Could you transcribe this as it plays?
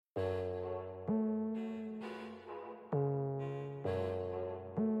Me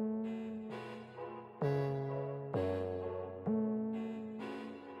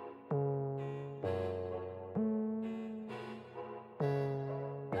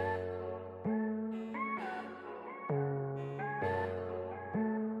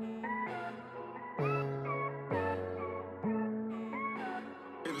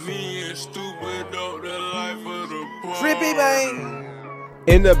and StupidxDope, the life of the party. Trippy, man.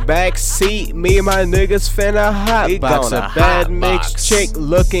 In the back seat, me and my niggas finna hotbox. A bad mixed chick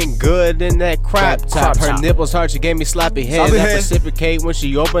looking good in that crop top. Her nipples hard, she gave me sloppy head. That reciprocate when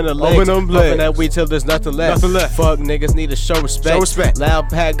she open her legs. Puffin' that weed till there's nothing left. Fuck niggas need to show respect. Loud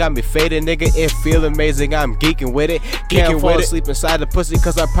pack got me faded, nigga. It feel amazing, I'm geeking with it. Can't fall asleep inside the pussy,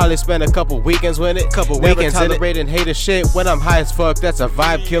 cause I probably spent a couple weekends with it. Never tolerating hater shit when I'm high as fuck. That's a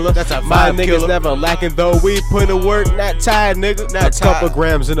vibe killer. My niggas never lacking though. We put in work, not tired, nigga. Not couple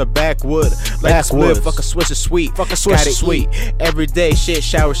grams in the backwood, like a split, fuck a switch of sweet, sweet. Every day, shit,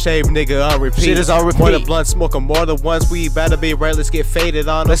 shower, shave, nigga, on repeat. Shit is on repeat. More than blunt, smoking more than once. We better be right. Let's get faded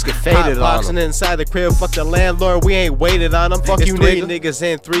on them. Let's get faded on them. Inside the crib, fuck the landlord. We ain't waited on them. Fuck you, nigga. 3 niggas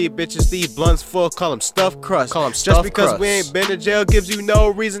and 3 bitches. These blunts full. Call them stuffed crust. Just because we ain't been to jail gives you no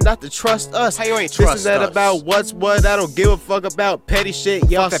reason not to trust us. How you ain't trust us? This is that about what's what. I don't give a fuck about petty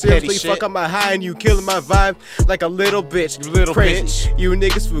shit. Y'all seriously fuck up my high and you killing my vibe like a little bitch. You little bitch. You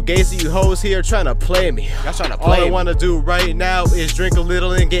niggas fugazi, you hoes here trying to play me. All I wanna do right now is drink a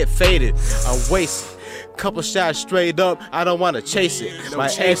little and get faded. I'm wasted. Couple shots straight up, I don't wanna chase it. My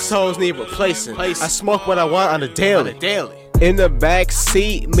ex-hoes need replacing. I smoke what I want on a daily. In the back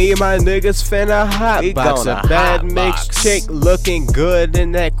seat, me and my niggas finna hotbox. A bad mixed chick looking good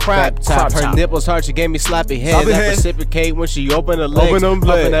in that crop top. Her nipples hard, she gave me sloppy head. That reciprocate when she open her legs.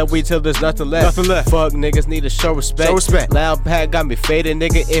 Puffin' that weed till there's nothing left. Fuck niggas need to show respect. Loud pack got me faded,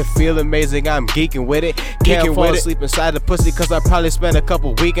 nigga. It feel amazing, I'm geeking with it. Can't fall asleep inside the pussy, cause I probably spent a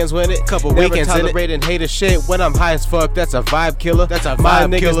couple weekends with it. Never tolerating hater shit when I'm high as fuck. That's a vibe killer. My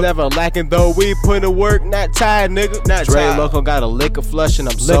niggas never lacking though. We put in work, not tired, nigga. Dre Loco got a liquor flush and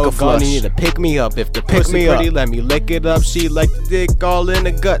I'm so gone. You need to pick me up. If the pussy pretty, let me lick it up. She like the dick all in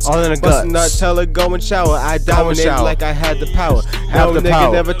the guts. Bustin' nut, tell her go and shower. I dominate like I had the power. No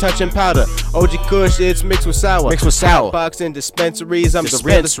nigga never touching powder. OG Kush, it's mixed with sour. Hotbox in dispensaries. I'm the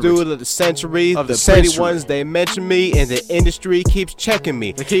realest dude of the century. The pretty ones, they mention me, and the industry keeps checking me.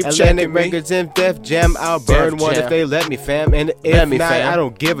 Atlantic Records and Def Jam, I'll burn one if they let me, fam. And if not, I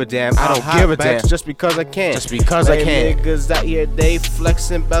don't give a damn. I don't give a damn. Just because I can. Niggas out here, they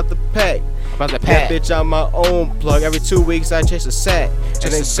flexing about the pack. That bitch on my own plug. Every 2 weeks I chase a sack.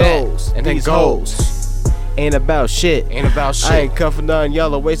 And then goes. Ain't about shit. I ain't cuffing none,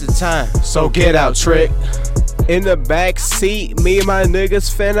 y'all a waste of time. So get out, trick. In the back seat, me and my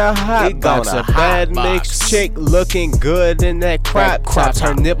niggas finna hotbox. A bad mixed chick looking good in that crop top.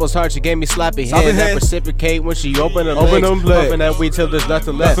 Her nipples hard, she gave me sloppy head. That reciprocate when she open her legs. Puffin' that weed till there's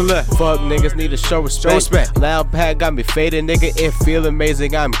nothing left. Fuck niggas need to show respect. Loud pack got me faded, nigga. It feel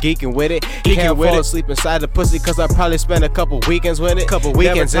amazing, I'm geeking with it. Can't fall asleep inside the pussy, cause I probably spent a couple weekends with it.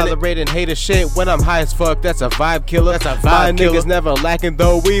 Never tolerating hater shit when I'm high as fuck. That's a vibe killer. My niggas never lacking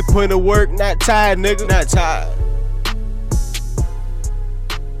though. We put in work, not tired, nigga.